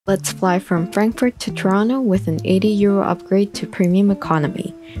Let's fly from Frankfurt to Toronto with an €80 upgrade to premium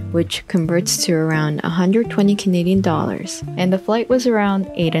economy, which converts to around 120 Canadian dollars. And the flight was around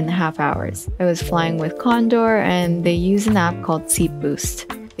 8.5 hours. I was flying with Condor and they use an app called Seat Boost.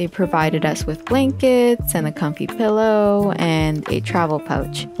 They provided us with blankets and a comfy pillow and a travel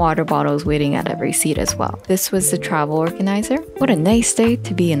pouch. Water bottles waiting at every seat as well. This was the travel organizer. What a nice day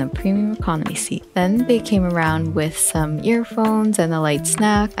to be in a premium economy seat. Then they came around with some earphones and a light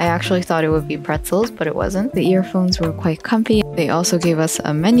snack. I actually thought it would be pretzels, but it wasn't. The earphones were quite comfy. They also gave us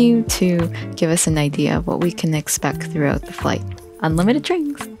a menu to give us an idea of what we can expect throughout the flight. Unlimited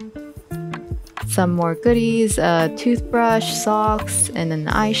drinks. Some more goodies, a toothbrush, socks, and an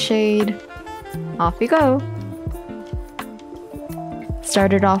eye shade. Off we go!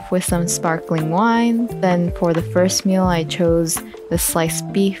 Started off with some sparkling wine. Then for the first meal I chose the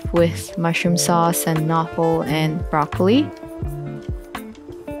sliced beef with mushroom sauce and knofel and broccoli.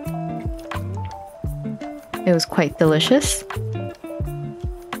 It was quite delicious.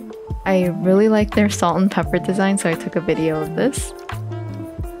 I really like their salt and pepper design, so I took a video of this.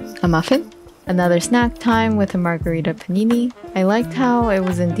 A muffin. Another snack time with a margarita panini. I liked how it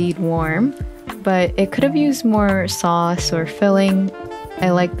was indeed warm, but it could have used more sauce or filling.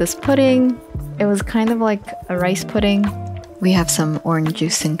 I like this pudding. It was kind of like a rice pudding. We have some orange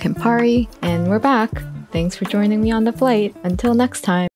juice and Campari, and we're back. Thanks for joining me on the flight. Until next time.